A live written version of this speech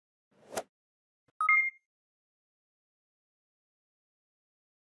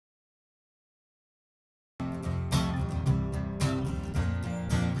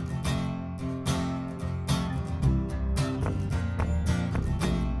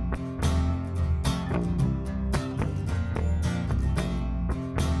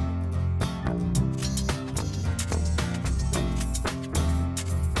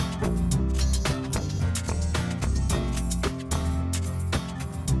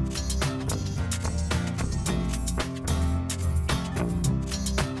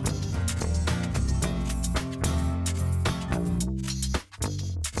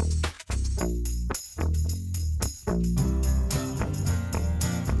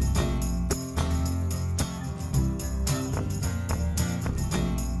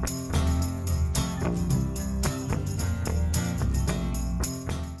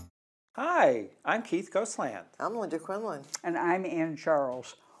I'm Keith Ghostland. I'm Linda Quinlan. And I'm Ann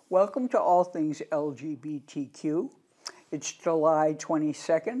Charles. Welcome to All Things LGBTQ. It's July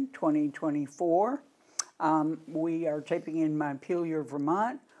 22nd, 2024. We are taping in Montpelier,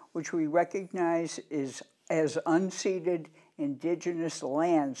 Vermont, which we recognize is as unceded Indigenous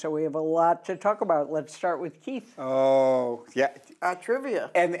land. So we have a lot to talk about. Let's start with Keith. Oh, yeah. Trivia.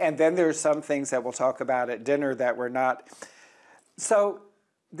 And then there's some things that we'll talk about at dinner that we're not. So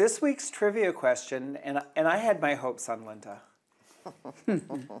this week's trivia question, and I had my hopes on Linda.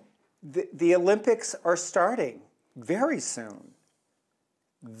 The Olympics are starting very soon.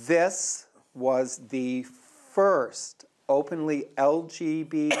 This was the first openly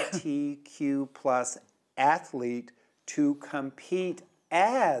LGBTQ plus athlete to compete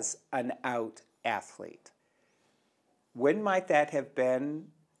as an out athlete. When might that have been,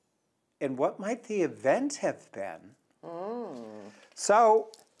 and what might the event have been? So,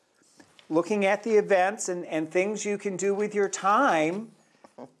 looking at the events and things you can do with your time,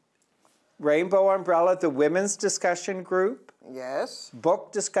 Rainbow Umbrella, the women's discussion group. Yes.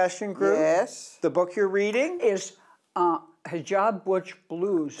 Book discussion group. Yes. The book you're reading Is Hijab Butch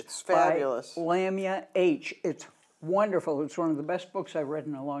Blues. It's fabulous. By Lamia H. It's wonderful. It's one of the best books I've read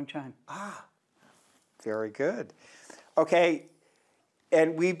in a long time. Very good. Okay,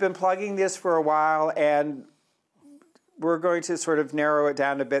 and we've been plugging this for a while, and we're going to sort of narrow it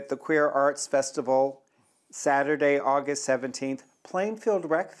down a bit. The Queer Arts Festival, Saturday, August 17th, Plainfield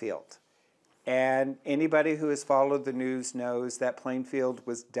Rec Field. And anybody who has followed the news knows that Plainfield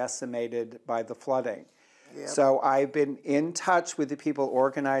was decimated by the flooding. Yep. So I've been in touch with the people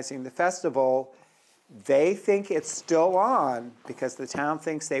organizing the festival. They think it's still on because the town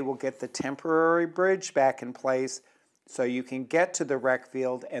thinks they will get the temporary bridge back in place so you can get to the rec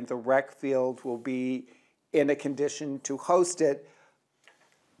field, and the rec field will be in a condition to host it,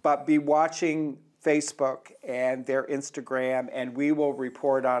 but be watching Facebook and their Instagram, and we will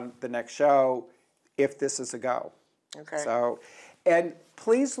report on the next show if this is a go. Okay. So, and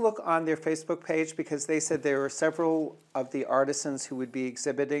please look on their Facebook page because they said there are several of the artisans who would be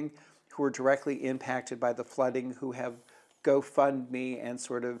exhibiting who are directly impacted by the flooding who have GoFundMe and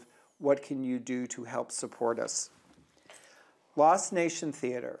sort of what can you do to help support us. Lost Nation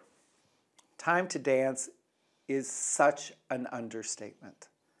Theater, Time to Dance is such an understatement.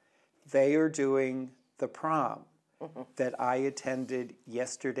 They are doing the prom that I attended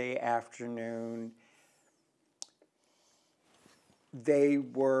yesterday afternoon. They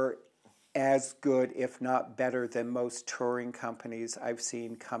were as good, if not better, than most touring companies I've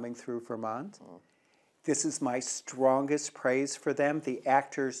seen coming through Vermont. This is my strongest praise for them. The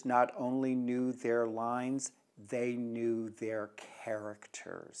actors not only knew their lines, they knew their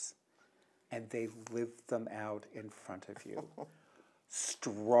characters, and they lived them out in front of you.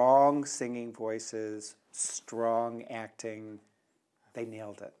 Strong singing voices, strong acting. They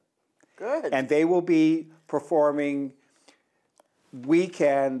nailed it. Good. And they will be performing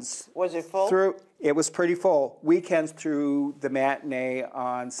weekends. Was it full? It was pretty full. Weekends through the matinee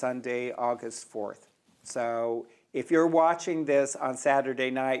on Sunday, August 4th. So if you're watching this on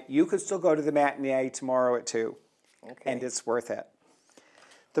Saturday night, you could still go to the matinee tomorrow at 2. Okay. And it's worth it.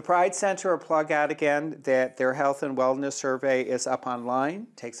 The Pride Center, a plug out again, that their health and wellness survey is up online,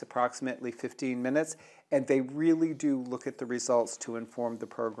 takes approximately 15 minutes, and they really do look at the results to inform the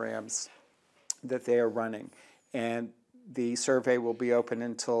programs that they are running. And the survey will be open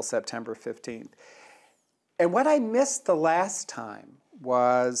until September 15th. And what I missed the last time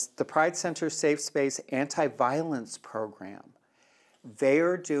was the Pride Center Safe Space Anti-Violence Program. They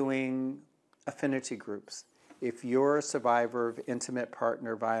are doing affinity groups. If you're a survivor of intimate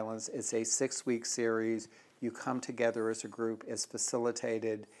partner violence, it's a 6-week series. You come together as a group, it's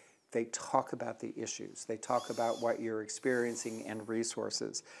facilitated. They talk about the issues. They talk about what you're experiencing and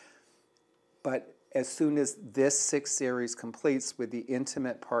resources. But as soon as this 6 series completes with the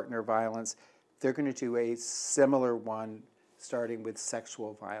intimate partner violence, they're going to do a similar one starting with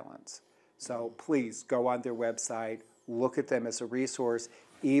sexual violence. So please go on their website, look at them as a resource.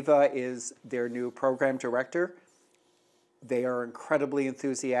 Eva is their new program director. They are incredibly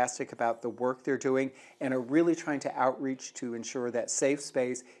enthusiastic about the work they're doing and are really trying to outreach to ensure that Safe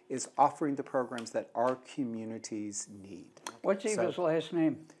Space is offering the programs that our communities need. What's Eva's last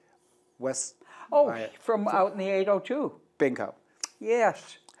name? West. From out in the 802. Bingo.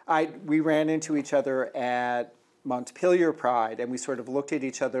 Yes. We ran into each other at Montpelier Pride, and we sort of looked at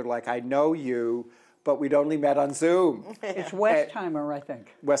each other like, I know you, but we'd only met on Zoom. It's Westheimer, I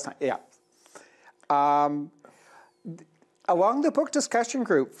think. Westheimer, yeah. Along the book discussion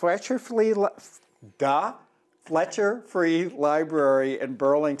group, Fletcher Free Library in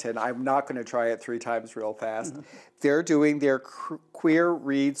Burlington. I'm not going to try it 3 times real fast. They're doing their Queer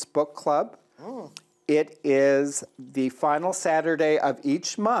Reads Book Club. It is the final Saturday of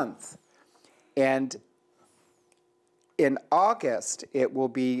each month. And in August, it will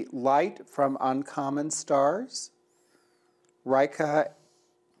be Light from Uncommon Stars, Rika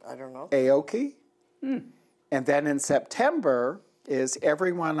I don't know. Aoki. And then in September is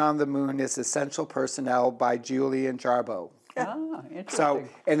Everyone on the Moon is Essential Personnel by Julian Jarboe. Ah, interesting. So,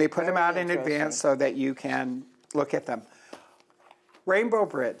 and they put them Very out in advance so that you can look at them. Rainbow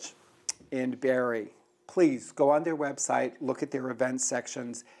Bridge in Barrie. Please go on their website, look at their events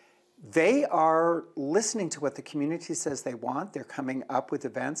sections. They are listening to what the community says they want. They're coming up with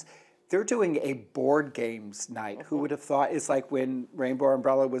events. They're doing a board games night. Who would have thought? It's like when Rainbow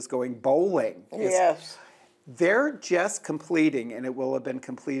Umbrella was going bowling. Yes. They're just completing, and it will have been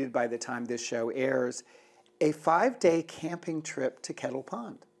completed by the time this show airs, a 5-day camping trip to Kettle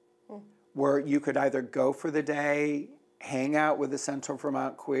Pond, where you could either go for the day, hang out with the Central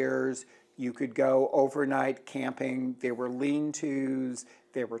Vermont Queers, you could go overnight camping. There were lean-tos,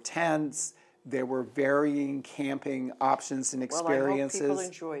 there were tents, there were varying camping options and experiences. Well, I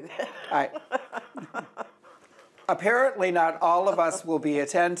hope people enjoy that. Apparently not all of us will be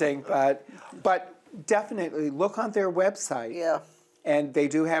attending, but definitely look on their website. Yeah. And they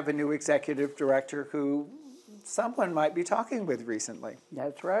do have a new executive director who someone might be talking with recently.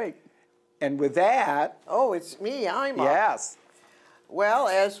 That's right. And with that, Oh, it's me. I'm up. yes. Well,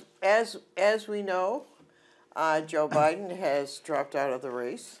 as we know, Joe Biden has dropped out of the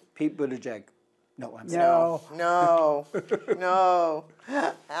race. Pete Buttigieg. No, I'm sorry. No. No.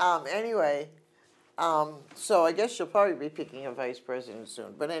 Anyway, so I guess she'll probably be picking a vice president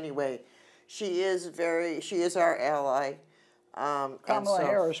soon. But anyway, she is our ally. And Kamala so-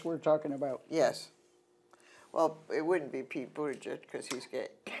 Harris we're talking about. Yes. Well, it wouldn't be Pete Buttigieg because he's gay,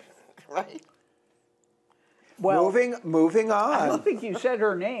 right? Well, Moving I don't on. think you said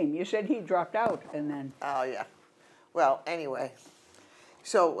her name. You said he dropped out, and then Oh yeah. Well, anyway,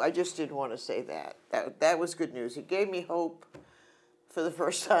 so I just did want to say that was good news. It gave me hope for the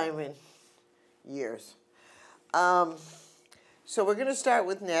first time in years. So we're going to start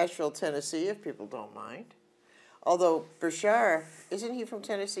with Nashville, Tennessee, if people don't mind. Although Bashar, isn't he from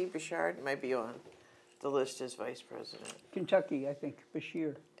Tennessee? Bashar might be on the list as vice president. Kentucky, I think,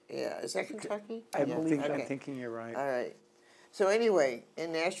 Bashir. Yeah, is that Kentucky? I Yeah. believe Okay. I'm thinking you're right. All right. So anyway,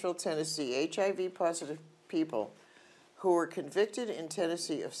 in Nashville, Tennessee, HIV-positive people who were convicted in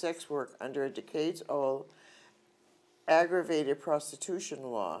Tennessee of sex work under a decades-old aggravated prostitution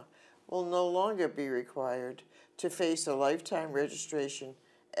law will no longer be required to face a lifetime registration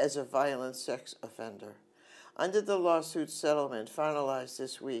as a violent sex offender. Under the lawsuit settlement finalized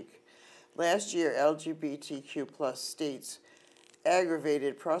this week, last year LGBTQ plus states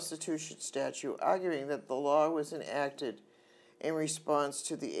aggravated prostitution statute, arguing that the law was enacted in response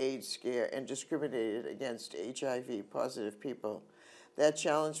to the AIDS scare and discriminated against HIV-positive people. That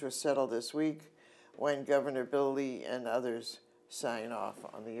challenge was settled this week when Governor Bill Lee and others sign off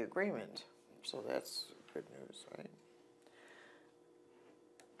on the agreement. So that's good news, right?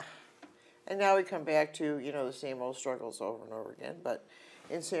 And now we come back to, the same old struggles over and over again, but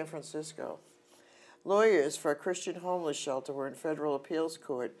in San Francisco. Lawyers for a Christian homeless shelter were in federal appeals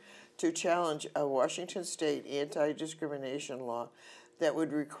court to challenge a Washington state anti-discrimination law that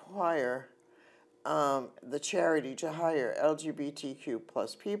would require the charity to hire LGBTQ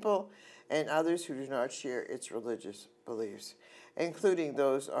plus people and others who do not share its religious beliefs, including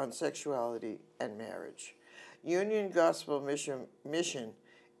those on sexuality and marriage. Union Gospel Mission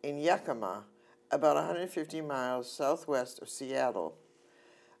in Yakima, about 150 miles southwest of Seattle.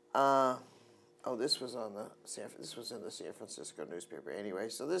 This was in the San Francisco newspaper anyway.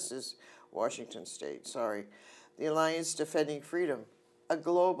 So this is Washington State. Sorry, the Alliance Defending Freedom, a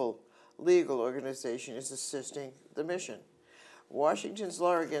global legal organization, is assisting the mission. Washington's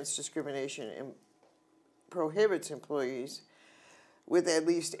law against discrimination prohibits employees with at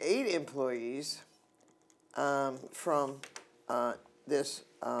least 8 employees from this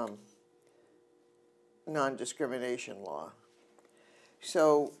non-discrimination law.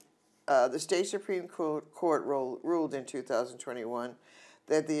 So the state Supreme Court ruled in 2021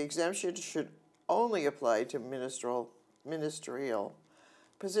 that the exemption should only apply to ministerial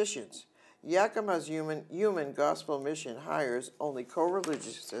positions. Yakima's human gospel mission hires only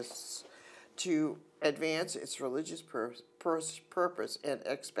co-religionists to advance its religious purpose and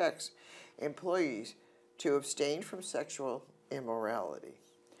expects employees to abstain from sexual immorality,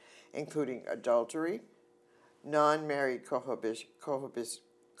 including adultery, non-married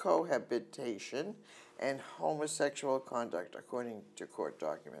cohabitation, and homosexual conduct, according to court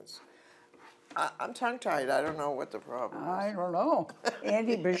documents. I'm tongue-tied. I don't know what the problem is. I don't know.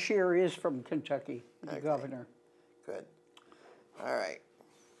 Andy Bashir is from Kentucky, the Okay. governor. Good. All right.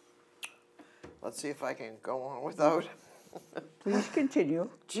 Let's see if I can go on without. Please continue.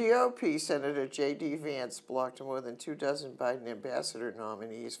 GOP Senator J.D. Vance blocked more than 24 Biden ambassador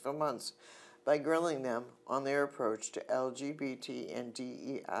nominees for months by grilling them on their approach to LGBT and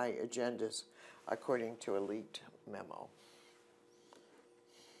DEI agendas, according to a leaked memo.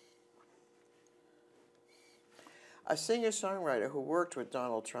 A singer-songwriter who worked with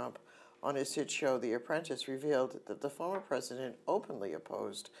Donald Trump on his hit show The Apprentice revealed that the former president openly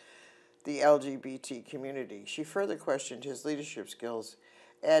opposed the LGBT community. She further questioned his leadership skills,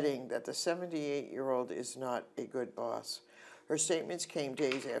 adding that the 78-year-old is not a good boss. Her statements came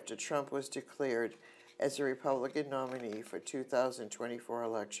days after Trump was declared as the Republican nominee for 2024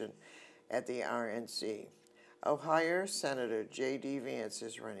 election at the RNC. Ohio Senator J.D. Vance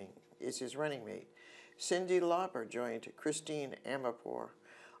is his running mate. Cyndi Lauper joined Christine Amanpour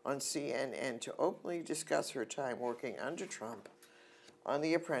on CNN to openly discuss her time working under Trump on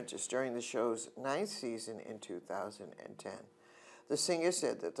The Apprentice during the show's 9th season in 2010. The singer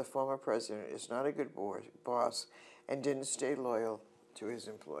said that the former president is not a good boss and didn't stay loyal to his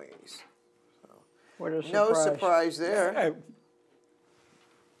employees. So, What a surprise. no surprise there.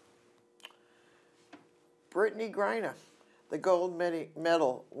 Brittany Griner, the gold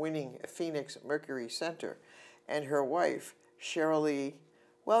medal winning Phoenix Mercury Center, and her wife, Cheryl Lee,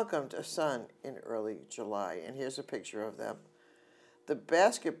 welcomed a son in early July. And here's a picture of them. The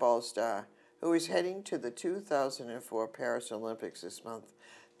basketball star, who is heading to the 2004 Paris Olympics this month,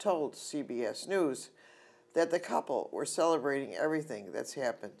 told CBS News that the couple were celebrating everything that's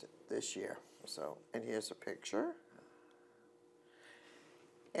happened this year. So, and here's a picture.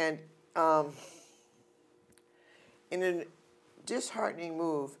 And in a disheartening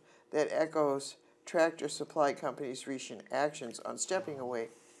move that echoes Tractor Supply Company's recent actions on stepping away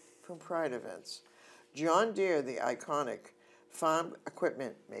from Pride events, John Deere, the iconic farm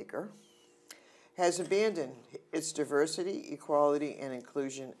equipment maker, has abandoned its diversity, equality, and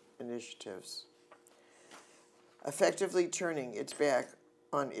inclusion initiatives, effectively turning its back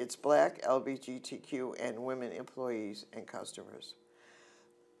on its Black, LGBTQ, and women employees and customers.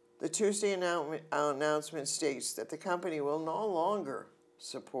 The Tuesday announcement states that the company will no longer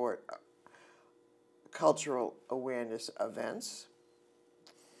support cultural awareness events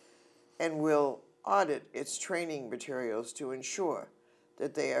and will audit its training materials to ensure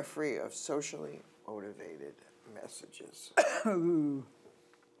that they are free of socially motivated messages.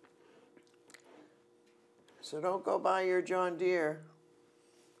 So don't go buy your John Deere.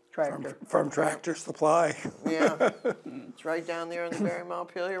 Tractor. From Tractor Supply. Yeah, it's right down there on the Barry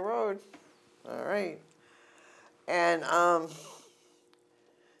Montpelier Road. All right. And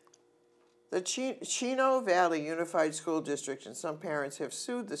the Chino Valley Unified School District and some parents have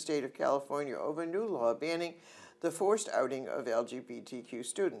sued the state of California over a new law banning the forced outing of LGBTQ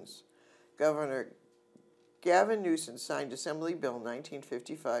students. Governor Gavin Newsom signed Assembly Bill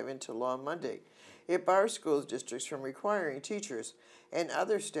 1955 into law Monday. It bars school districts from requiring teachers and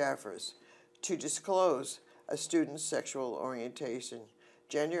other staffers to disclose a student's sexual orientation,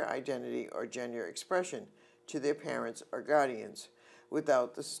 gender identity, or gender expression to their parents or guardians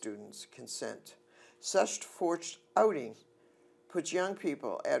without the student's consent. Such forced outing puts young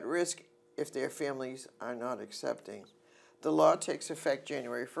people at risk if their families are not accepting. The law takes effect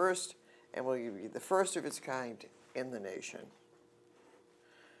January 1st and will be the first of its kind in the nation.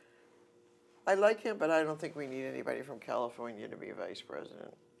 I like him, but I don't think we need anybody from California to be vice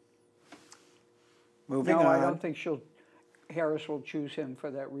president. Moving No, on. I don't think Harris will choose him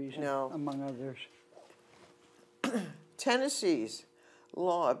for that reason, No. among others. Tennessee's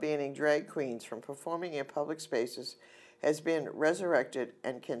law banning drag queens from performing in public spaces has been resurrected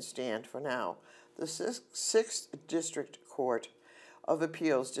and can stand for now. The 6th District Court of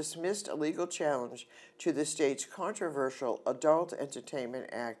Appeals dismissed a legal challenge to the state's controversial Adult Entertainment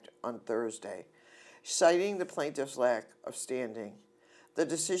Act on Thursday, citing the plaintiff's lack of standing. The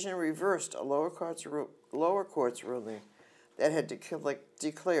decision reversed a lower court's ruling that had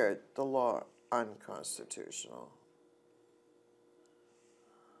declared the law unconstitutional.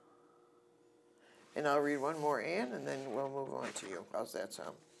 And I'll read one more, Ann, and then we'll move on to you. How's that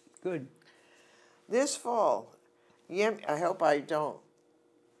sound? Good. This fall, I hope I don't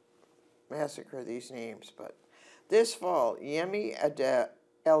massacre these names, but this fall, Yemi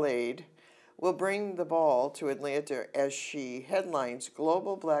Adelaide will bring the ball to Atlanta as she headlines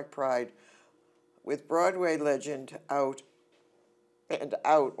Global Black Pride with Broadway legend out and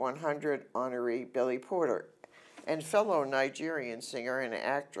Out 100 honoree Billy Porter, and fellow Nigerian singer and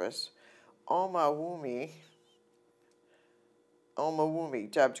actress Omawumi,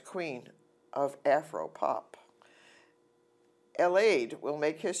 dubbed Queen of Afro Pop. Elaide will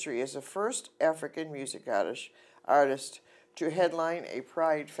make history as the first African music artist to headline a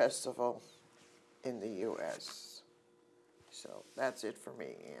Pride festival in the U.S. So that's it for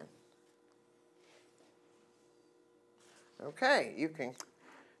me, Ann. Okay, you can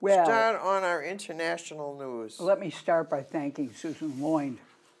start on our international news. Let me start by thanking Susan Lloyd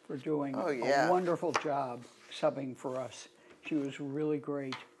for doing a wonderful job subbing for us. She was really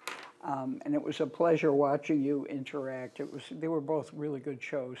great. And it was a pleasure watching you interact. They were both really good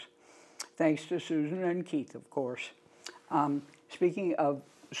shows. Thanks to Susan and Keith, of course. Speaking of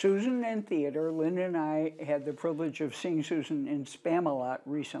Susan and theater, Linda and I had the privilege of seeing Susan in Spamalot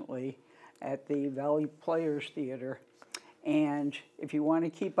recently at the Valley Players Theater. And if you want to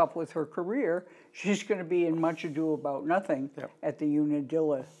keep up with her career, she's going to be in Much Ado About Nothing at the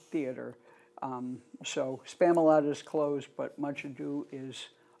Unadilla Theater. So Spamalot is closed, but Much Ado is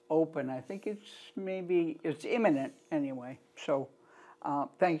open. I think it's imminent anyway. So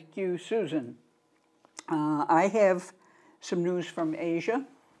thank you, Susan. I have some news from Asia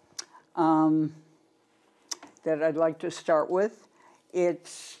that I'd like to start with. It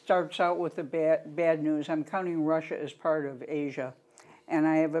starts out with the bad news. I'm counting Russia as part of Asia. And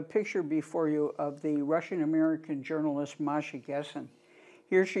I have a picture before you of the Russian-American journalist Masha Gessen.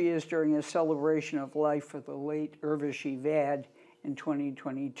 Here she is during a celebration of life for the late Urvashi Vad in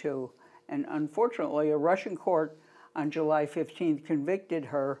 2022. And unfortunately, a Russian court on July 15th convicted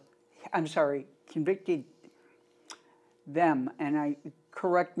them, and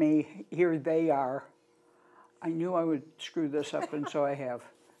correct me, here they are. I knew I would screw this up, and so I have.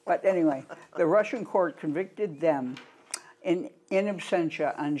 But anyway, the Russian court convicted them in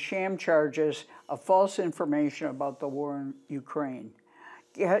absentia on sham charges of false information about the war in Ukraine.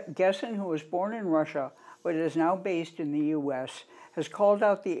 Gessen, who was born in Russia but is now based in the U.S., has called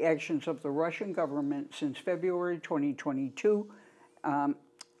out the actions of the Russian government since February 2022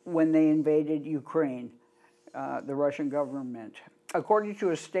 when they invaded Ukraine, the Russian government. According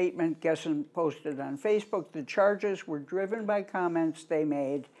to a statement Gessen posted on Facebook, the charges were driven by comments they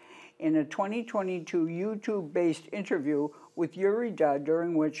made in a 2022 YouTube-based interview with Yuri Dudd,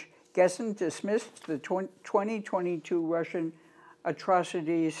 during which Gessen dismissed the 2022 Russian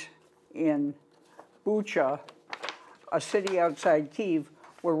atrocities in Bucha, a city outside Kyiv,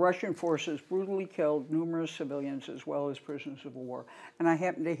 where Russian forces brutally killed numerous civilians as well as prisoners of war. And I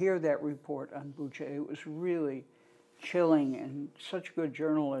happened to hear that report on Bucha. It was really chilling and such good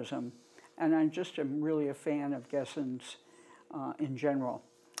journalism. And I just am really a fan of Gessen's in general.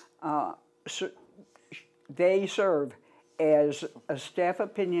 So they serve as a staff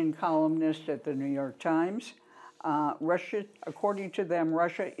opinion columnist at the New York Times. Russia, according to them,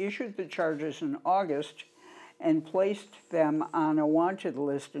 Russia issued the charges in August and placed them on a wanted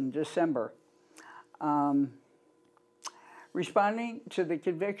list in December. Responding to the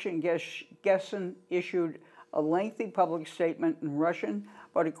conviction, Gessen issued a lengthy public statement in Russian,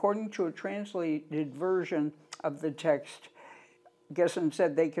 but according to a translated version of the text, Gessen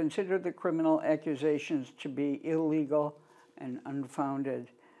said they consider the criminal accusations to be illegal and unfounded.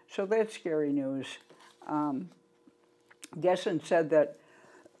 So that's scary news. Gessen said that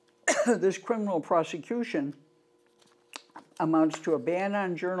this criminal prosecution amounts to a ban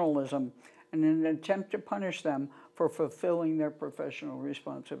on journalism and an attempt to punish them for fulfilling their professional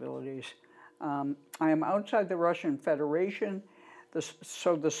responsibilities. I am outside the Russian Federation,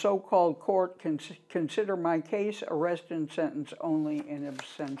 so the so-called court can consider my case, arrest and sentence only in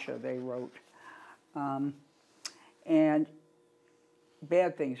absentia, they wrote. And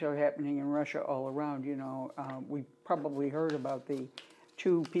bad things are happening in Russia all around. You know, we probably heard about the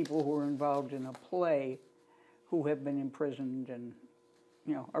 2 people who were involved in a play who have been imprisoned and,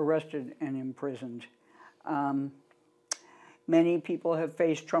 you know, arrested and imprisoned. Many people have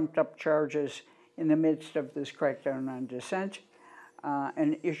faced trumped-up charges in the midst of this crackdown on dissent,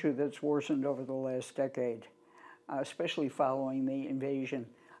 an issue that's worsened over the last decade, especially following the invasion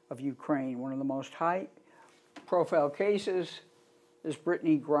of Ukraine. One of the most high-profile cases is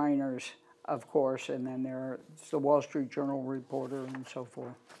Brittany Griner's, of course, and then there's the Wall Street Journal reporter and so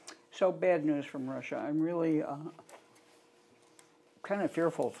forth. So bad news from Russia. I'm really kind of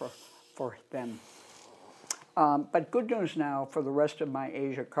fearful for them. But good news now for the rest of my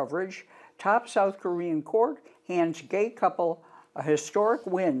Asia coverage. Top South Korean court hands gay couple a historic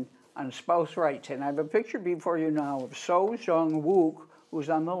win on spouse rights. And I have a picture before you now of So Jung-wook, who's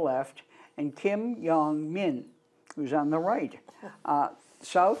on the left, and Kim Yong-min. who's on the right.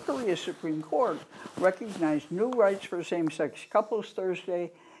 South Korea's Supreme Court recognized new rights for same-sex couples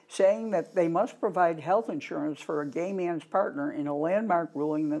Thursday, saying that they must provide health insurance for a gay man's partner in a landmark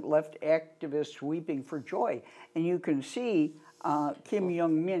ruling that left activists weeping for joy. And you can see Kim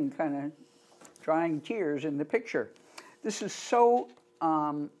Young-min kind of drying tears in the picture. This is so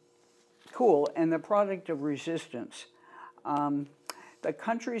cool and the product of resistance. The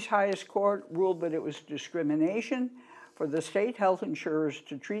country's highest court ruled that it was discrimination for the state health insurers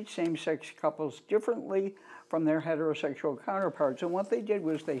to treat same-sex couples differently from their heterosexual counterparts. And what they did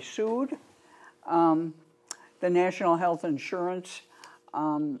was they sued the National Health Insurance,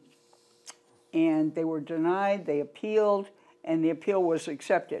 and they were denied, they appealed, and the appeal was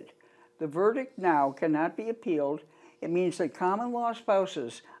accepted. The verdict now cannot be appealed. It means that common law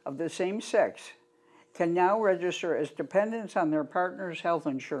spouses of the same sex can now register as dependents on their partner's health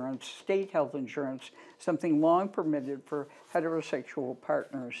insurance, state health insurance, something long permitted for heterosexual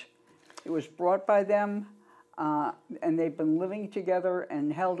partners. It was brought by them, and they've been living together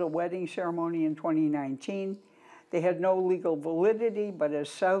and held a wedding ceremony in 2019. They had no legal validity, but as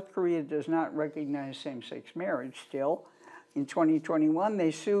South Korea does not recognize same-sex marriage still, in 2021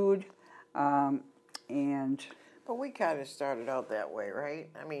 they sued, and... But we kind of started out that way, right?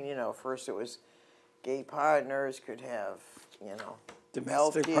 I mean, you know, first it was gay partners could have, you know,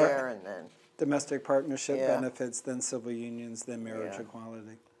 Domestic healthcare, and then domestic partnership benefits, then civil unions, then marriage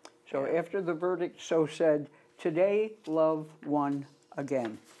equality. So after the verdict so said, today love won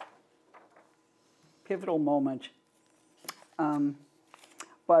again. Pivotal moment.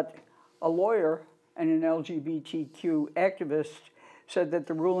 But a lawyer and an LGBTQ activist said that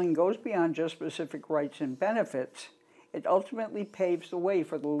the ruling goes beyond just specific rights and benefits. It ultimately paves the way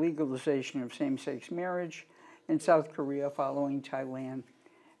for the legalization of same-sex marriage in South Korea following Taiwan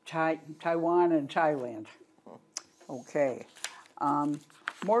and Thailand. Okay.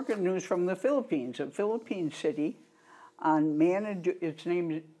 More good news from the Philippines. A Philippine city on it's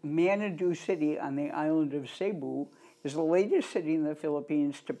named Manado City on the island of Cebu, is the latest city in the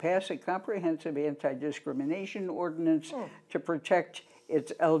Philippines to pass a comprehensive anti-discrimination ordinance to protect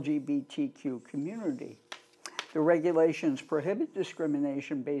its LGBTQ community. The regulations prohibit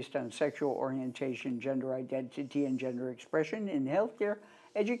discrimination based on sexual orientation, gender identity, and gender expression in healthcare,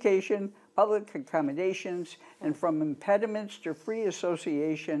 education, public accommodations, and from impediments to free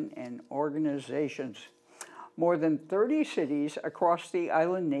association and organizations. More than 30 cities across the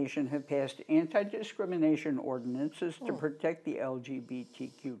island nation have passed anti-discrimination ordinances to protect the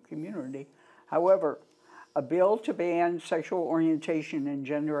LGBTQ community. However, a bill to ban sexual orientation and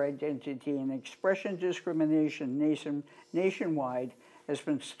gender identity and expression discrimination nationwide has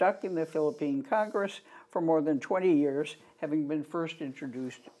been stuck in the Philippine Congress for more than 20 years, having been first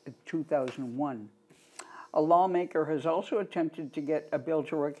introduced in 2001. A lawmaker has also attempted to get a bill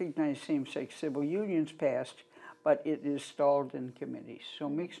to recognize same-sex civil unions passed, but it is stalled in committee. So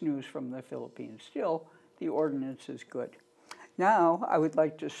mixed news from the Philippines. Still, the ordinance is good. Now, I would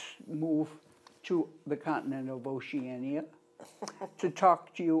like to move to the continent of Oceania to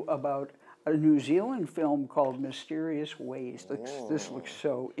talk to you about a New Zealand film called Mysterious Ways. This looks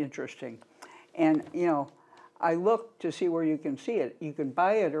so interesting. And, you know, I looked to see where you can see it. You can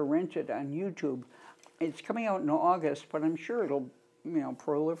buy it or rent it on YouTube. It's coming out in August, but I'm sure it'll, you know,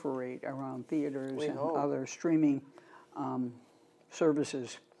 proliferate around theaters and other streaming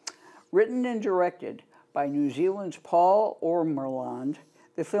services. Written and directed by New Zealand's Paul Ormerland,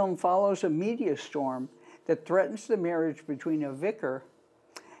 the film follows a media storm that threatens the marriage between a vicar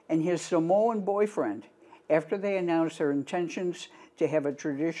and his Samoan boyfriend after they announce their intentions to have a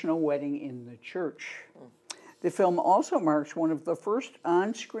traditional wedding in the church. The film also marks one of the first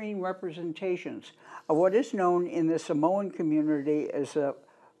on-screen representations of what is known in the Samoan community as a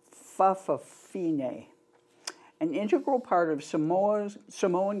fa'afafine, an integral part of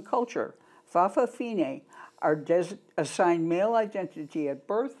Samoan culture. Fa'afafine are assigned male identity at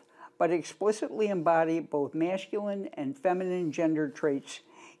birth, but explicitly embody both masculine and feminine gender traits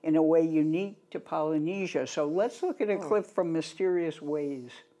in a way unique to Polynesia. So let's look at a clip from Mysterious Ways.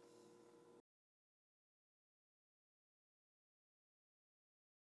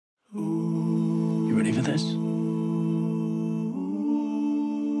 You ready for this?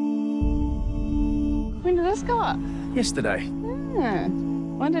 When did this go up? Yesterday.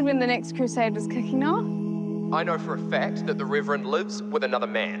 Wondered when the next crusade was kicking off. I know for a fact that the Reverend lives with another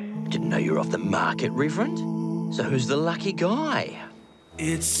man. Didn't know you were off the market, Reverend. So who's the lucky guy?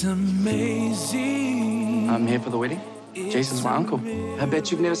 It's amazing. I'm here for the wedding. Jason's my uncle. I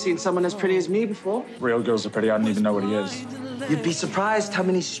bet you've never seen someone as pretty as me before. Real girls are pretty. I don't even know what he is. You'd be surprised how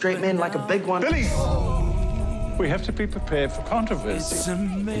many straight men like a big one. Billy! We have to be prepared for controversy. It's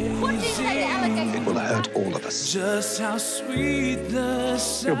amazing. What did you say, alligator? It will hurt all of us. Just how sweet the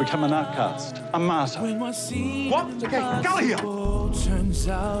sound. You'll become an outcast, a martyr. What? Okay, get out of here! Turns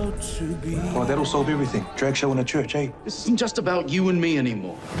out to be. Well, that'll solve everything. Drag show in a church, eh? This isn't just about you and me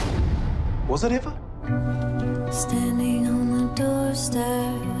anymore. Was it ever? Standing on the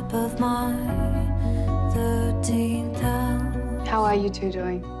doorstep of my 13th house. How are you two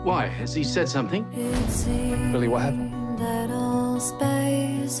doing? Why? Has he said something? It seemed Really, what happened? that all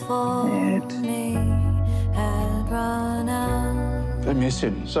space for me had run out. I miss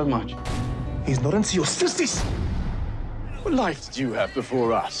him so much. He's not into your sissies. What life did you have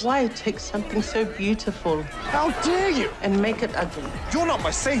before us? Why take something so beautiful How dare you? and make it ugly? You're not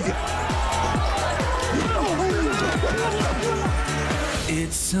my savior.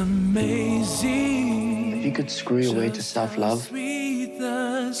 It's amazing. If you could screw your way to self-love,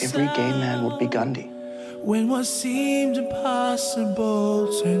 every gay man would be Gandhi. When what seemed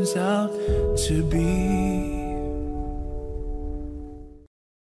impossible turns out to be.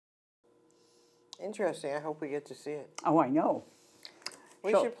 Interesting. I hope we get to see it. Oh, I know.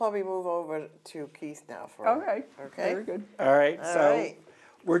 We So- should probably move over to Keith now for. Okay. Okay. Very good. All right, All so right.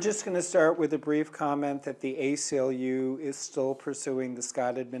 we're just going to start with a brief comment that the ACLU is still pursuing the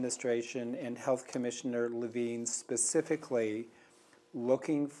Scott administration and Health Commissioner Levine specifically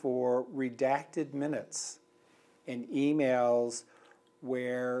looking for redacted minutes and emails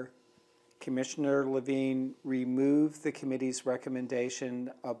where Commissioner Levine removed the committee's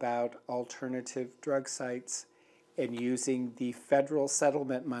recommendation about alternative drug sites and using the federal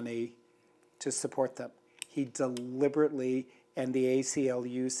settlement money to support them. He deliberately, and the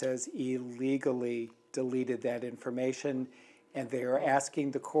ACLU says illegally, deleted that information, and they are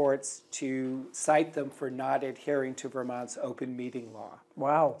asking the courts to cite them for not adhering to Vermont's open meeting law.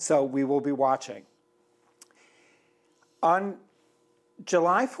 Wow. So we will be watching. On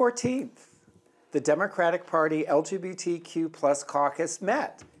July 14th, the Democratic Party LGBTQ plus caucus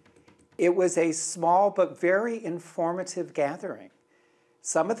met. It was a small but very informative gathering.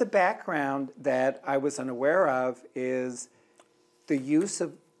 Some of the background that I was unaware of is the use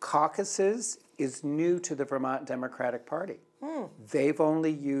of caucuses is new to the Vermont Democratic Party. They've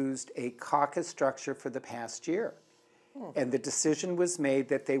only used a caucus structure for the past year. And the decision was made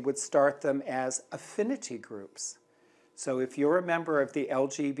that they would start them as affinity groups. So if you're a member of the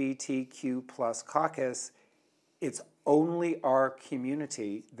LGBTQ plus caucus, it's only our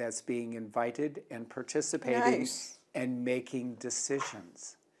community that's being invited and participating Nice. and making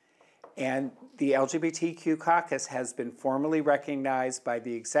decisions. And the LGBTQ caucus has been formally recognized by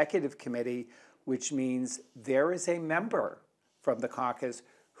the executive committee, which means there is a member from the caucus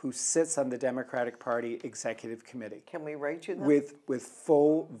who sits on the Democratic Party executive committee Can we write you them? with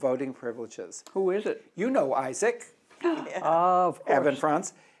full voting privileges. Who is it? You know Isaac. Of course. Evan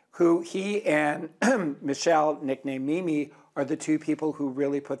Frantz, who he and Michelle, nicknamed Mimi, are the two people who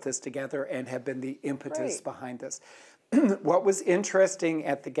really put this together and have been the impetus Right. behind this. What was interesting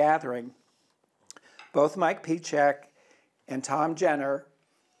at the gathering, both Mike Pichek and Tom Jenner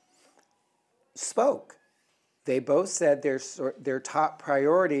spoke. They both said their top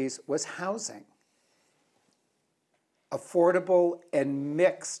priorities was housing, affordable and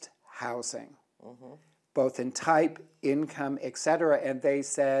mixed housing. Both in type, income, et cetera, and they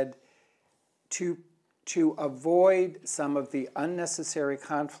said to avoid some of the unnecessary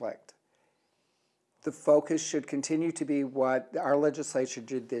conflict, the focus should continue to be what our legislature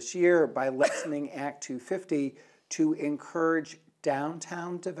did this year by lessening Act 250 to encourage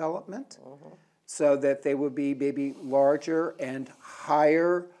downtown development so that they would be maybe larger and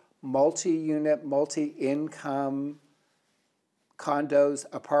higher multi-unit, multi-income condos,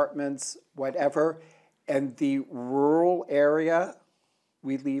 apartments, whatever. And the rural area,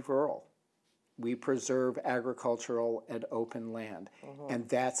 we leave rural. We preserve agricultural and open land. And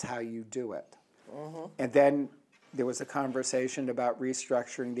that's how you do it. And then there was a conversation about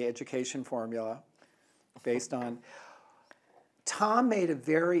restructuring the education formula based on. Tom made a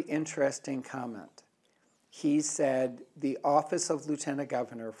very interesting comment. He said the office of Lieutenant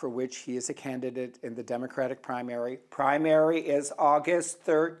Governor, for which he is a candidate in the Democratic primary is August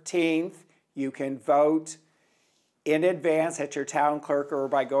 13th. You can vote in advance at your town clerk or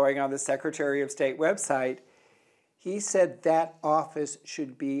by going on the Secretary of State website. He said that office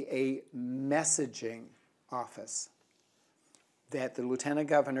should be a messaging office, that the Lieutenant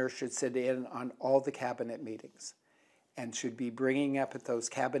Governor should sit in on all the cabinet meetings and should be bringing up at those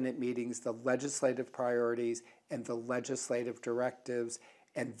cabinet meetings the legislative priorities and the legislative directives,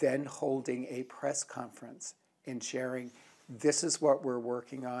 and then holding a press conference and sharing this is what we're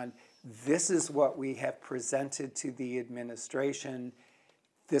working on, this is what we have presented to the administration,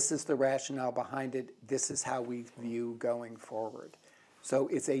 this is the rationale behind it, this is how we view going forward. So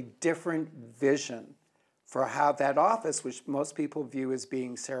it's a different vision for how that office, which most people view as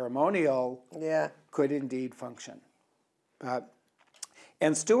being ceremonial, could indeed function.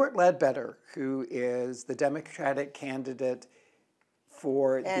 And Stuart Ledbetter, who is the Democratic candidate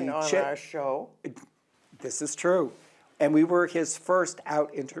for our show. This is true. And we were his first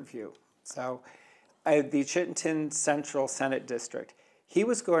out interview. So the Chittenden Central Senate District, he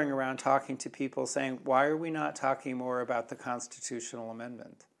was going around talking to people saying, why are we not talking more about the constitutional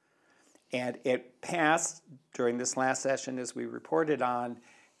amendment? And it passed during this last session, as we reported on,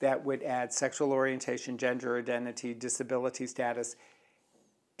 that would add sexual orientation, gender identity, disability status,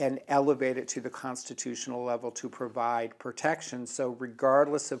 and elevate it to the constitutional level to provide protection. So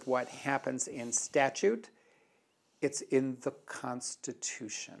regardless of what happens in statute, it's in the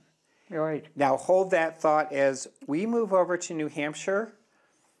Constitution. Right. Now hold that thought as we move over to New Hampshire,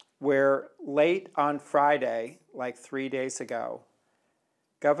 where late on Friday, like 3 days ago,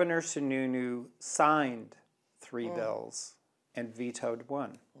 Governor Sununu signed 3 bills and vetoed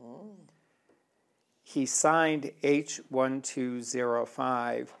 1. He signed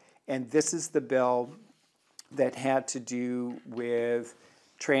H1205, and this is the bill that had to do with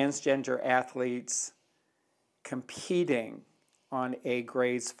transgender athletes competing on a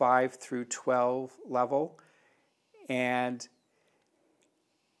grades 5 through 12 level. And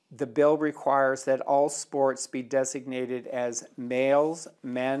the bill requires that all sports be designated as males,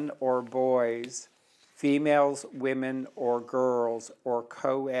 men, or boys, females, women, or girls, or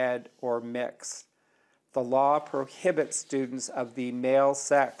co-ed or mixed. The law prohibits students of the male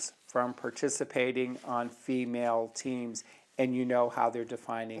sex from participating on female teams, and you know how they're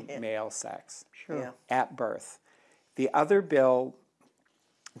defining male sex at birth. The other bill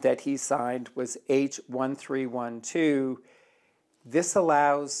that he signed was H1312. This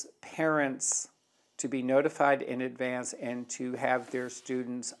allows parents to be notified in advance and to have their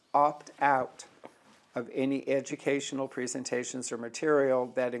students opt out of any educational presentations or material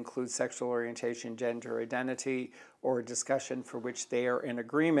that includes sexual orientation, gender identity, or discussion for which they are in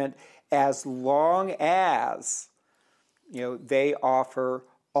agreement, as long as they offer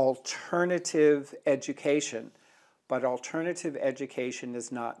alternative education. But alternative education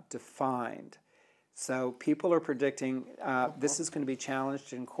is not defined. So people are predicting this is going to be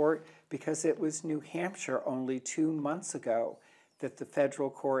challenged in court because it was New Hampshire only 2 months ago that the federal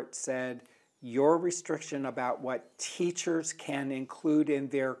court said your restriction about what teachers can include in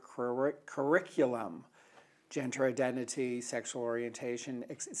their curriculum, gender identity, sexual orientation,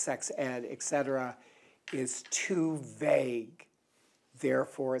 sex ed, etc., is too vague.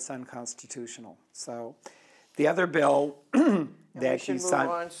 Therefore, it's unconstitutional. So the other bill that he signed...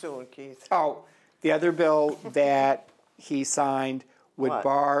 move on soon, Keith. Oh, the other bill that he signed would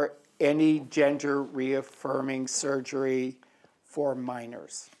bar any gender reaffirming surgery for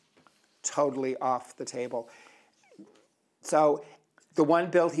minors. Totally off the table. So the one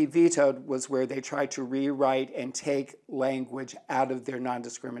bill he vetoed was where they tried to rewrite and take language out of their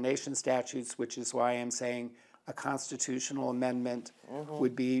non-discrimination statutes, which is why I'm saying a constitutional amendment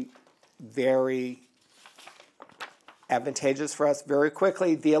would be very advantageous for us. Very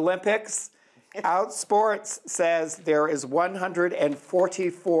quickly, the Olympics. Out Sports says there is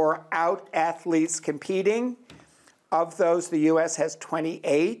 144 out athletes competing. Of those, the U.S. has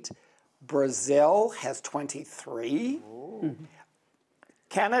 28. Brazil has 23.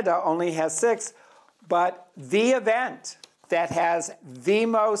 Canada only has 6. But the event that has the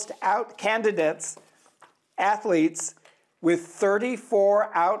most out candidates, athletes, with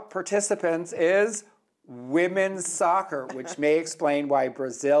 34 out participants is women's soccer, which may explain why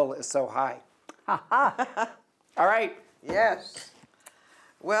Brazil is so high. All right. Yes.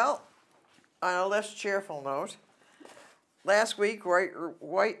 Well, on a less cheerful note, last week,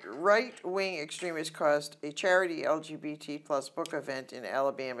 right-wing extremists caused a charity LGBT plus book event in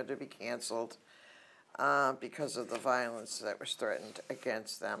Alabama to be canceled because of the violence that was threatened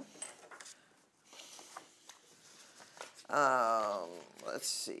against them. Let's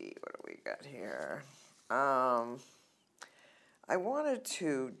see, what do we got here? I wanted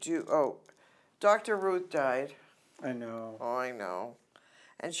to do, Dr. Ruth died. I know. Oh, I know.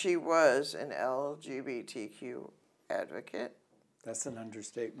 And she was an LGBTQ advocate. That's an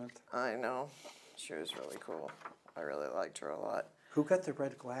understatement. I know. She was really cool. I really liked her a lot. Who got the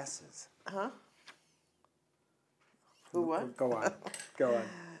red glasses? Huh? Who what? Go on. Go on.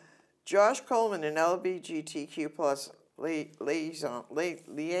 Josh Coleman, an LGBTQ plus liaison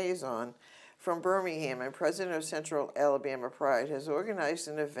from Birmingham and president of Central Alabama Pride, has organized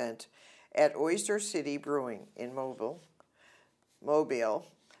an event at Oyster City Brewing in Mobile,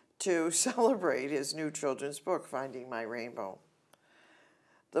 to celebrate his new children's book, Finding My Rainbow.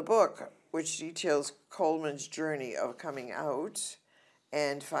 The book, which details Coleman's journey of coming out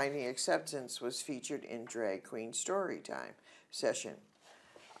and finding acceptance, was featured in Drag Queen Storytime session.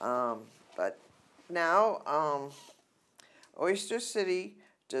 But now, Oyster City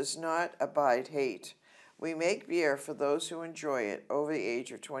does not abide hate. We make beer for those who enjoy it over the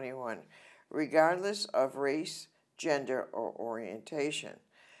age of 21, regardless of race, gender, or orientation.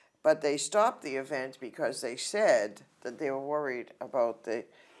 But they stopped the event because they said that they were worried about the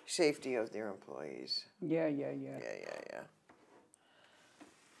safety of their employees. Yeah.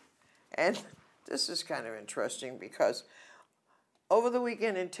 And this is kind of interesting because over the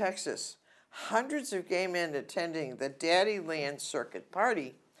weekend in Texas, hundreds of gay men attending the Daddy Land Circuit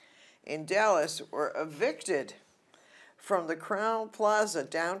Party in Dallas were evicted from the Crown Plaza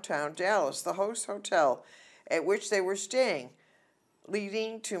downtown Dallas, the host hotel at which they were staying,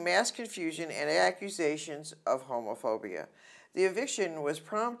 leading to mass confusion and accusations of homophobia. The eviction was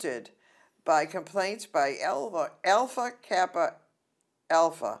prompted by complaints by Alpha Kappa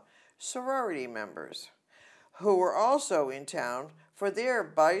Alpha sorority members, who were also in town for their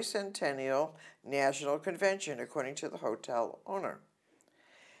bicentennial national convention, according to the hotel owner.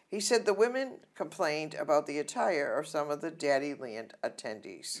 He said the women complained about the attire of some of the Daddy Land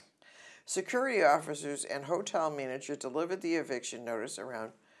attendees. Security officers and hotel manager delivered the eviction notice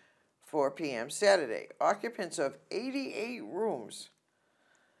around 4 p.m. Saturday. Occupants of 88 rooms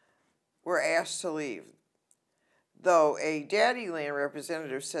were asked to leave, though a Daddy Land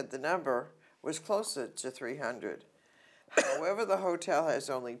representative said the number was closer to 300. However, the hotel has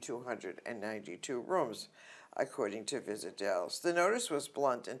only 292 rooms, according to Visit Dallas. The notice was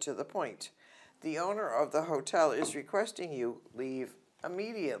blunt and to the point. The owner of the hotel is requesting you leave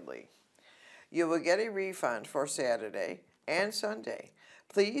immediately. You will get a refund for Saturday and Sunday.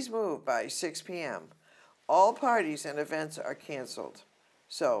 Please move by 6 p.m. All parties and events are canceled.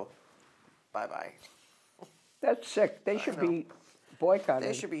 So, bye-bye. That's sick. They should be boycotted.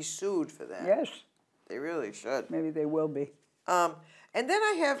 They should be sued for that. Yes. They really should. Maybe they will be. And then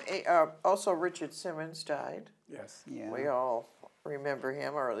I have also Richard Simmons died. Yes. Yeah. We all remember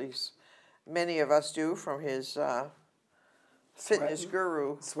him, or at least many of us do, from his fitness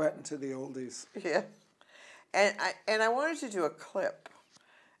guru. Sweating to the oldies. Yeah. And I wanted to do a clip.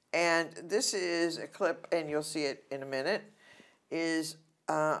 And this is a clip, and you'll see it in a minute, is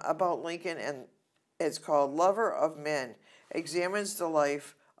about Lincoln, and it's called Lover of Men, examines the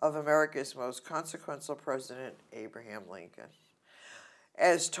life of America's most consequential president, Abraham Lincoln.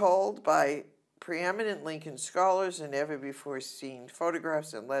 As told by preeminent Lincoln scholars and never-before-seen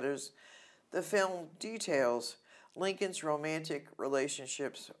photographs and letters, the film details Lincoln's romantic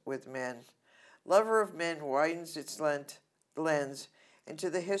relationships with men. Lover of Men widens its lens into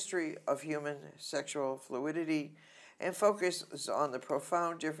the history of human sexual fluidity and focuses on the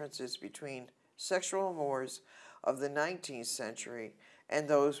profound differences between sexual mores of the 19th century and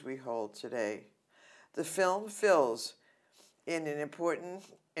those we hold today. The film fills in an important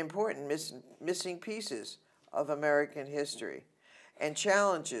missing pieces of American history and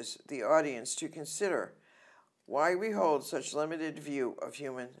challenges the audience to consider why we hold such limited view of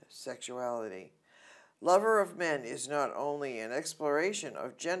human sexuality. Lover of Men is not only an exploration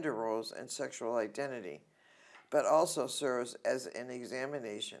of gender roles and sexual identity, but also serves as an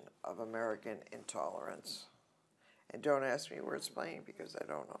examination of American intolerance. And don't ask me where it's playing because I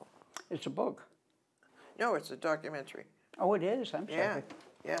don't know. It's a book. No, it's a documentary. Oh, it is? I'm sorry.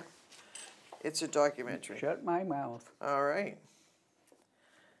 Yeah. It's a documentary. Shut my mouth. All right.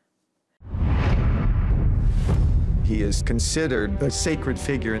 He is considered a sacred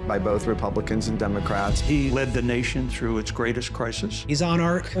figure by both Republicans and Democrats. He led the nation through its greatest crisis. He's on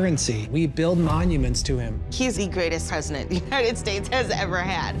our currency. We build monuments to him. He's the greatest president the United States has ever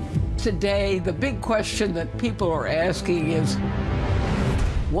had. Today, the big question that people are asking is,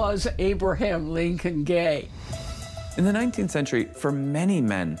 was Abraham Lincoln gay? In the 19th century, for many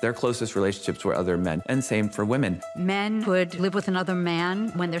men, their closest relationships were other men, and same for women. Men would live with another man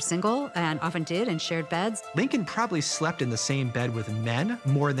when they're single, and often did, and shared beds. Lincoln probably slept in the same bed with men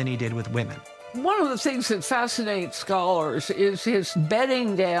more than he did with women. One of the things that fascinates scholars is his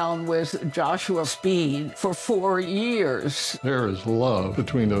bedding down with Joshua Speed for 4 years. There is love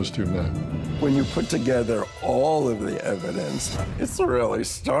between those two men. When you put together all of the evidence, it's really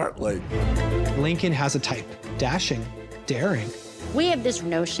startling. Lincoln has a type: dashing, daring, We have this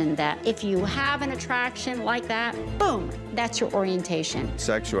notion that if you have an attraction like that, boom, that's your orientation.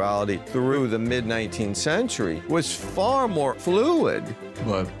 Sexuality through the mid-19th century was far more fluid.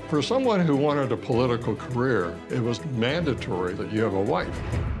 But for someone who wanted a political career, it was mandatory that you have a wife.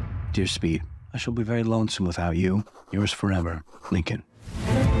 Dear Speed, I shall be very lonesome without you. Yours forever, Lincoln.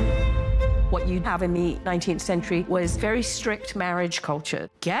 What you have in the 19th century was very strict marriage culture.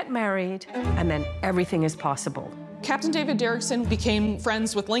 Get married, and then everything is possible. Captain David Derrickson became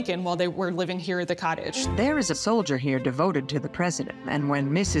friends with Lincoln while they were living here at the cottage. There is a soldier here devoted to the president, and when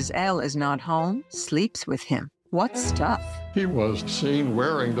Mrs. L is not home, sleeps with him. What stuff? He was seen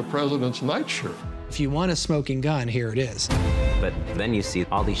wearing the president's nightshirt. If you want a smoking gun, here it is. But then you see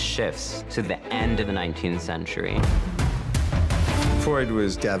all these shifts to the end of the 19th century. Freud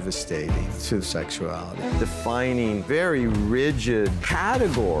was devastating to sexuality, defining very rigid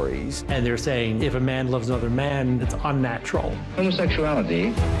categories. And they're saying if a man loves another man, it's unnatural.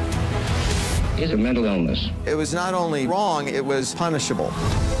 Homosexuality is a mental illness. It was not only wrong, it was punishable.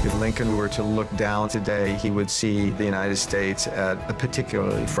 If Lincoln were to look down today, he would see the United States at a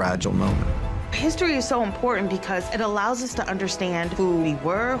particularly fragile moment. History is so important because it allows us to understand who we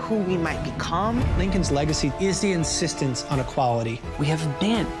were, who we might become. Lincoln's legacy is the insistence on equality. We have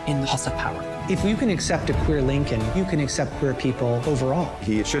been in the house of power. If you can accept a queer Lincoln, you can accept queer people overall.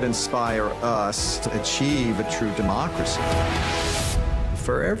 He should inspire us to achieve a true democracy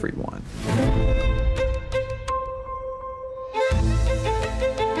for everyone.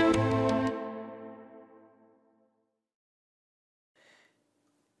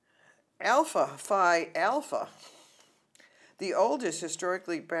 Alpha Phi Alpha, the oldest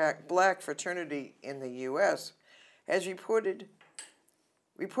historically black fraternity in the U.S., has reportedly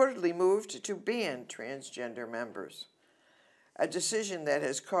moved to ban transgender members, a decision that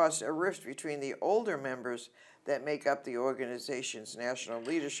has caused a rift between the older members that make up the organization's national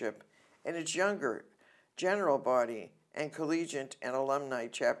leadership and its younger general body and collegiate and alumni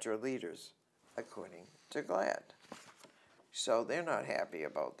chapter leaders, according to GLAAD. So they're not happy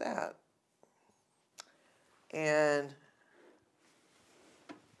about that. And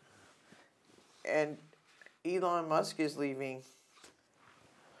Elon Musk is leaving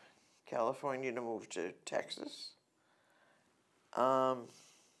California to move to Texas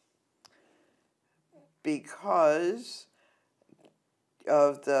because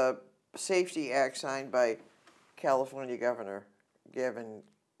of the Safety Act signed by California Governor Gavin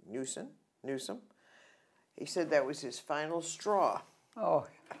Newsom. He said that was his final straw. Oh.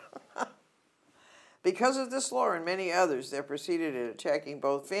 Because of this law and many others that proceeded in attacking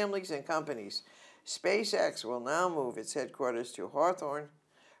both families and companies, SpaceX will now move its headquarters to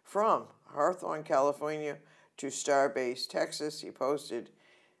from Hawthorne, California, to Starbase, Texas, he posted.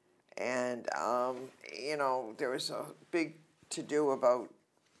 And, you know, there was a big to-do about,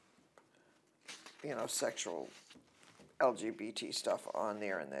 you know, sexual LGBT stuff on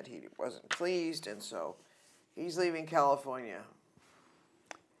there and that he wasn't pleased, and so he's leaving California.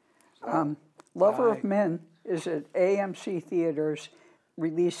 So, Lover of Men is at AMC Theaters,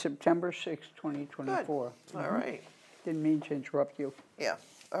 released September 6, 2024. Good. All right. Didn't mean to interrupt you. Yeah.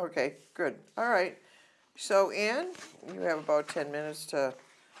 Okay, good. All right. So, Ann, you have about 10 minutes to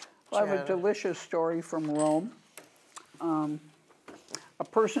Well, I have a delicious story from Rome. A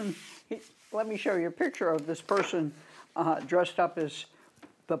person, let me show you a picture of this person dressed up as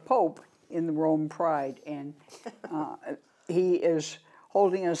the Pope in the Rome Pride. And he is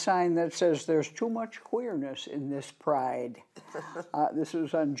holding a sign that says, "There's too much queerness in this pride." This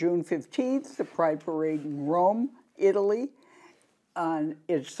was on June 15th, the Pride Parade in Rome, Italy. On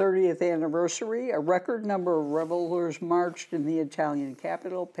its 30th anniversary, a record number of revelers marched in the Italian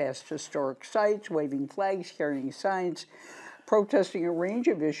capital, past historic sites, waving flags, carrying signs, protesting a range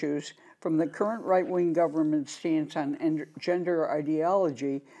of issues from the current right-wing government's stance on gender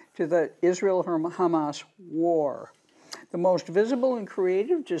ideology to the Israel-Hamas war. The most visible and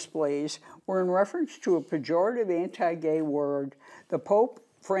creative displays were in reference to a pejorative anti-gay word the Pope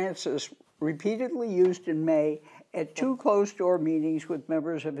Francis repeatedly used in May at two closed-door meetings with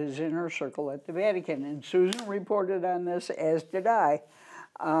members of his inner circle at the Vatican. And Susan reported on this, as did I.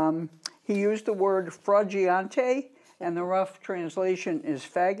 He used the word fragiante, and the rough translation is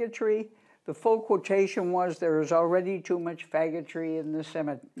faggotry. The full quotation was, "There is already too much faggotry in the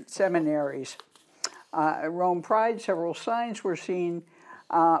seminaries." At Rome Pride, several signs were seen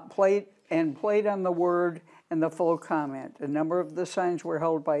played on the word and the full comment. A number of the signs were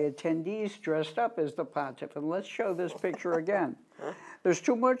held by attendees dressed up as the pontiff. And let's show this picture again. "There's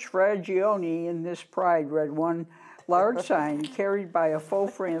too much fragione in this pride," read one large sign carried by a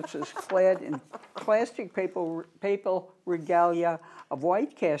faux Francis clad in plastic papal regalia of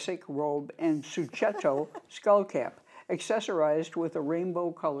white cassock, robe, and succhetto skullcap, accessorized with a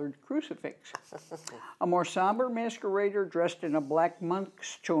rainbow-colored crucifix. A more somber masquerader dressed in a black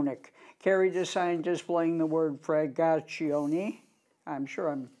monk's tunic carried a sign displaying the word Fragazione. I'm sure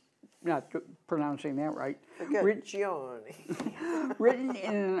I'm not pronouncing that right. Written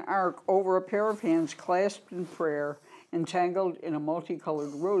in an arc over a pair of hands clasped in prayer, entangled in a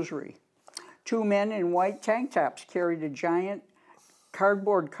multicolored rosary. Two men in white tank tops carried a giant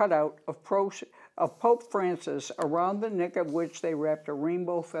cardboard cutout of Pope Francis, around the neck of which they wrapped a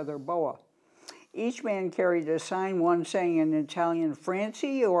rainbow feather boa. Each man carried a sign, one saying in Italian, "Francie,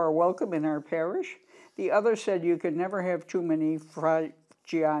 you are welcome in our parish." The other said you could never have too many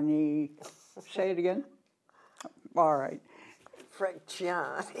Fraggiani. Say it again? All right.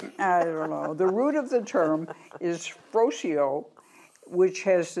 Fraggiani. I don't know. The root of the term is frosio, which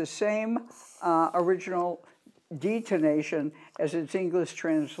has the same original detonation as its English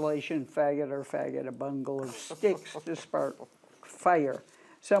translation, faggot, a bundle of sticks to spark fire.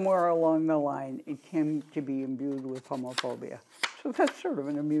 Somewhere along the line, it came to be imbued with homophobia. So that's sort of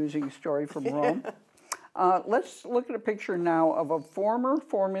an amusing story from Rome. Let's look at a picture now of a former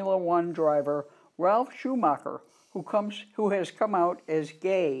Formula One driver, Ralf Schumacher, who has come out as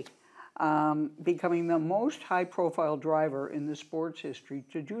gay, becoming the most high-profile driver in the sports history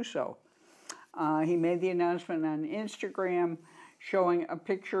to do so. He made the announcement on Instagram showing a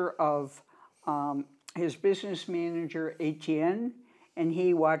picture of his business manager, Etienne, and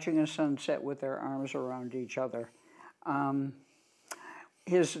he watching a sunset with their arms around each other. A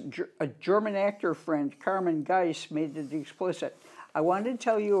German actor friend, Carmen Geiss, made it explicit. "I want to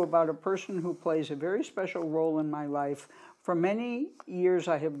tell you about a person who plays a very special role in my life. For many years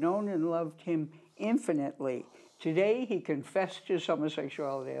I have known and loved him infinitely. Today he confessed his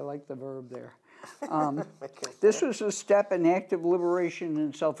homosexuality." I like the verb there. This was a step in active liberation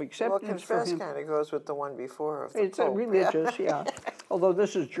and self-acceptance. Well, confess kind of goes with the one before. Of the it's Pope. Religious, yeah. Although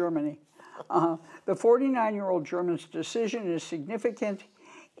this is Germany. The 49-year-old German's decision is significant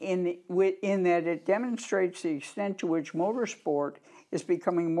in that it demonstrates the extent to which motorsport is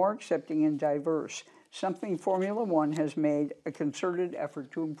becoming more accepting and diverse, something Formula One has made a concerted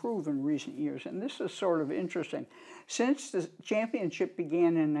effort to improve in recent years. And this is sort of interesting. Since the championship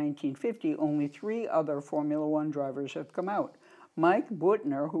began in 1950, only 3 other Formula One drivers have come out. Mike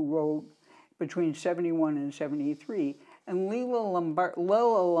Buttner, who rode between 71 and 73, and Lilla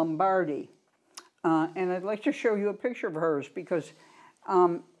Lombardi. And I'd like to show you a picture of hers because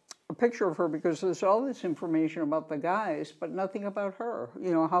there's all this information about the guys, but nothing about her.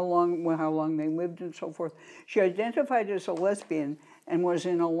 You know, how long they lived and so forth. She identified as a lesbian and was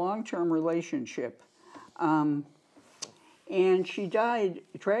in a long-term relationship. And she died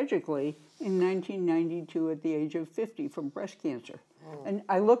tragically in 1992 at the age of 50 from breast cancer. Oh. And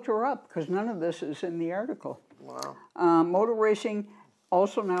I looked her up because none of this is in the article. Wow. Motor racing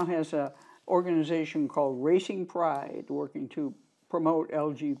also now has an organization called Racing Pride, working to promote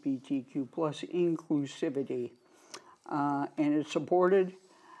LGBTQ plus inclusivity. And it's supported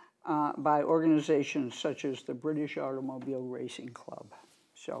by organizations such as the British Automobile Racing Club.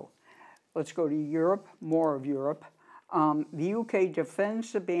 So let's go to Europe, more of Europe. The UK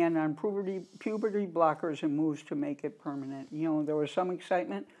defends the ban on puberty blockers and moves to make it permanent. You know, there was some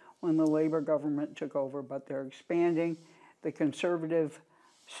excitement when the Labour government took over, but they're expanding the Conservative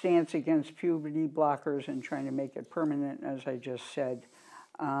stance against puberty blockers and trying to make it permanent, as I just said.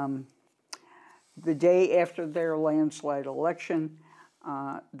 The day after their landslide election,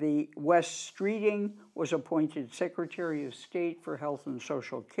 the Wes Streeting was appointed Secretary of State for Health and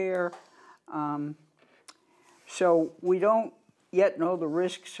Social Care. So we don't yet know the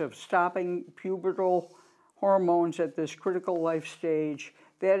risks of stopping pubertal hormones at this critical life stage.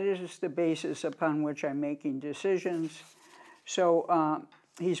 That is the basis upon which I'm making decisions. So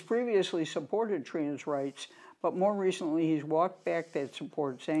he's previously supported trans rights, but more recently he's walked back that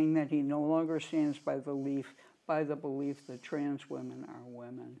support, saying that he no longer stands by the belief that trans women are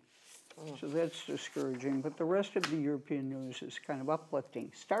women. So that's discouraging, but the rest of the European news is kind of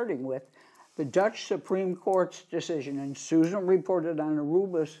uplifting, starting with the Dutch Supreme Court's decision, and Susan reported on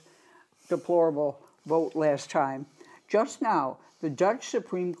Aruba's deplorable vote last time. Just now, the Dutch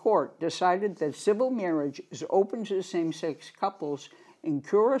Supreme Court decided that civil marriage is open to same-sex couples in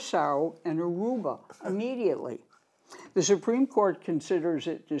Curaçao and Aruba immediately. The Supreme Court considers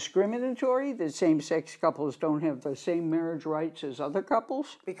it discriminatory that same-sex couples don't have the same marriage rights as other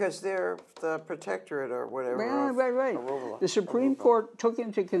couples. Because they're the protectorate or whatever. Right. The Supreme Court took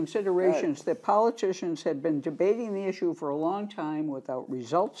into considerations that politicians had been debating the issue for a long time without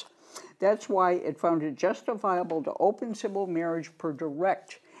results. That's why it found it justifiable to open civil marriage per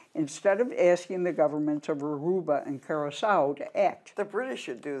direct instead of asking the governments of Aruba and Curacao to act. The British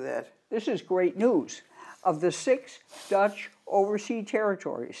should do that. This is great news. Of the 6 Dutch overseas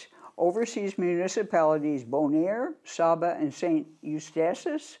territories, overseas municipalities Bonaire, Saba, and St.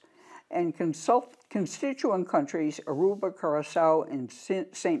 Eustatius, and constituent countries Aruba, Curacao, and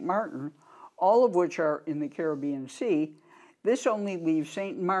St. Martin, all of which are in the Caribbean Sea, this only leaves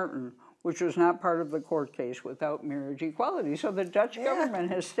St. Martin, which was not part of the court case, without marriage equality. So the Dutch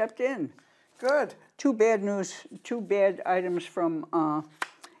government has stepped in. Good. Two bad items from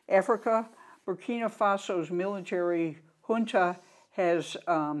Africa. Burkina Faso's military junta has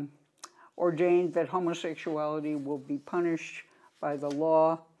ordained that homosexuality will be punished by the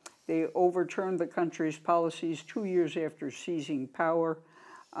law. They overturned the country's policies 2 years after seizing power.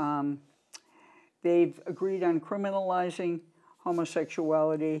 They've agreed on criminalizing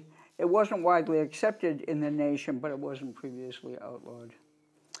homosexuality. It wasn't widely accepted in the nation, but it wasn't previously outlawed.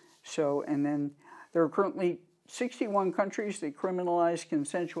 So, and then there are currently 61 countries that criminalize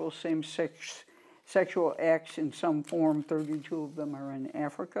consensual same-sex sexual acts in some form. 32 of them are in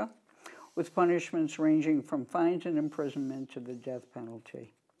Africa, with punishments ranging from fines and imprisonment to the death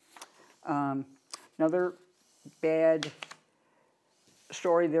penalty. Another bad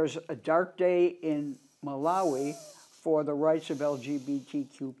story, there's a dark day in Malawi for the rights of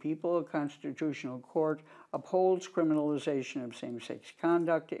LGBTQ people. A constitutional court upholds criminalization of same-sex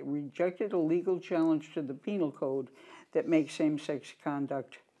conduct. It rejected a legal challenge to the penal code that makes same-sex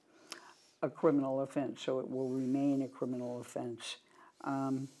conduct a criminal offense, so it will remain a criminal offense.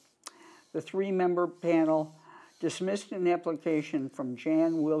 The 3-member panel dismissed an application from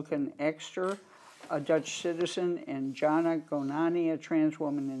Jan Wilken Ekster, a Dutch citizen, and Jana Gonani, a trans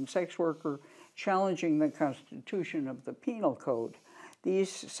woman and sex worker, challenging the constitution of the penal code. These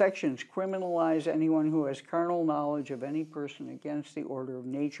sections criminalize anyone who has carnal knowledge of any person against the order of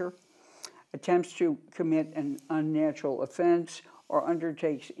nature, attempts to commit an unnatural offense, or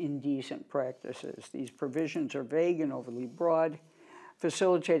undertakes indecent practices. These provisions are vague and overly broad,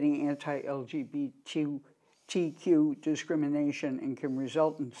 facilitating anti-LGBTQ discrimination, and can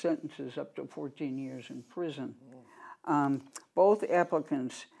result in sentences up to 14 years in prison. Both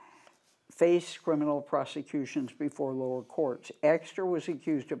applicants face criminal prosecutions before lower courts. Ekster was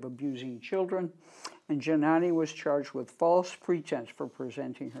accused of abusing children, and Janani was charged with false pretense for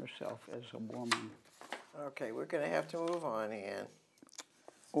presenting herself as a woman. Okay, we're going to have to move on, Ann.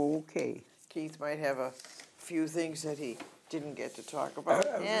 Okay. Keith might have a few things that he didn't get to talk about.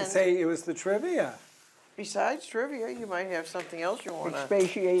 I was going to say it was the trivia. Besides trivia, you might have something else you want to...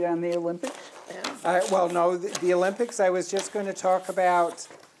 Expatiate on the Olympics? Yeah. Well, no, the Olympics, I was just going to talk about,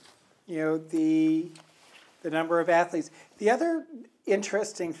 you know, the number of athletes. The other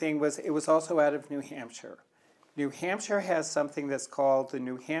interesting thing was it was also out of New Hampshire. New Hampshire has something that's called the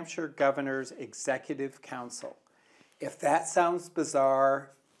New Hampshire Governor's Executive Council. If that sounds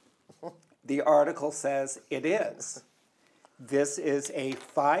bizarre, the article says it is. This is a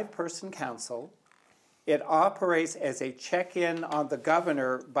 5-person council. It operates as a check-in on the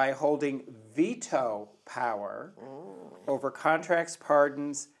governor by holding veto power over contracts,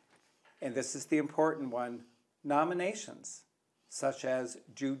 pardons, and this is the important one, nominations, such as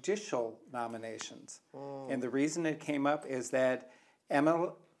judicial nominations. And the reason it came up is that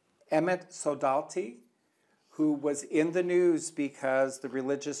Emmett Sodalti, who was in the news because the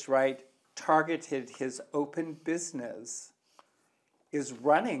religious right targeted his open business, is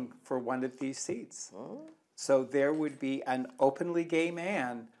running for one of these seats. So there would be an openly gay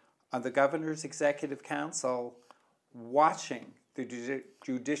man on the governor's executive council watching the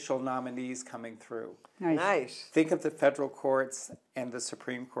judicial nominees coming through. Nice. Think of the federal courts and the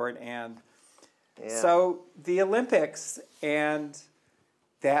Supreme Court. And so the Olympics and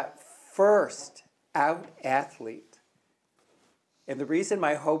that first out athlete, and the reason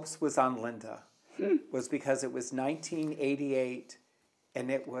my hopes was on Linda was because it was 1988 and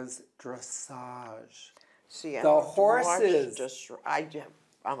it was dressage. See, the horses.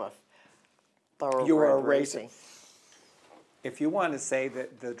 I'm a thoroughbred You are racing. If you want to say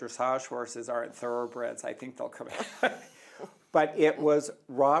that the dressage horses aren't thoroughbreds, I think they'll come out. But it was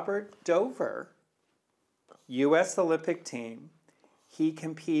Robert Dover, U.S. Olympic team. He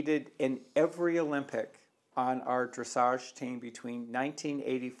competed in every Olympic on our dressage team between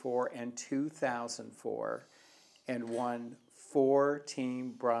 1984 and 2004. and won 4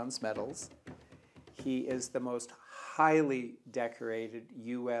 team bronze medals. He is the most highly decorated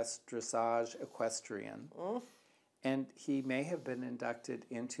U.S. dressage equestrian. And he may have been inducted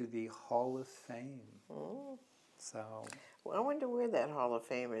into the Hall of Fame. So, well, I wonder where that Hall of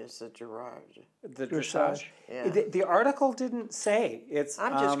Fame is, the dressage. The dressage? Yeah. The article didn't say. It's,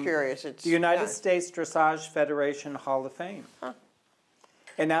 I'm just curious. It's the United States Dressage Federation Hall of Fame. Huh.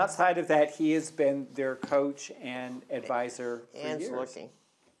 And outside of that, he has been their coach and advisor for Ann's years. looking.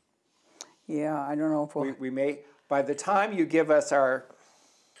 Yeah, I don't know if we may, by the time you give us our,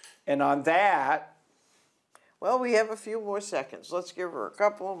 and on that. Well, we have a few more seconds. Let's give her a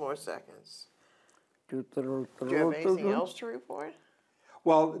couple more seconds. Do you have anything else to report?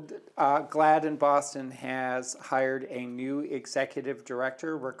 Well, GLAAD in Boston has hired a new executive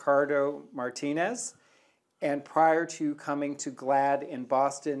director, Ricardo Martinez. And prior to coming to GLAAD in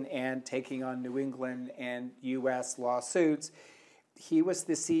Boston and taking on New England and U.S. lawsuits, he was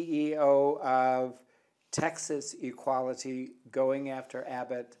the CEO of Texas Equality, going after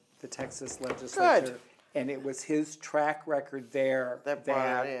Abbott, the Texas legislature. Good. And it was his track record there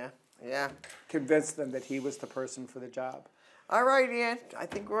that convinced them that he was the person for the job. All right, Ann. I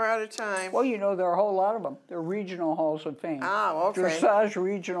think we're out of time. Well, you know, there are a whole lot of them. They're regional halls of fame. Oh, okay. Dressage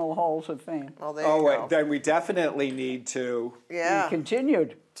regional halls of fame. Well, there you go. Then we definitely need to.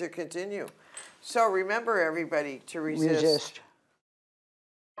 Continued. To continue. So remember, everybody, to resist.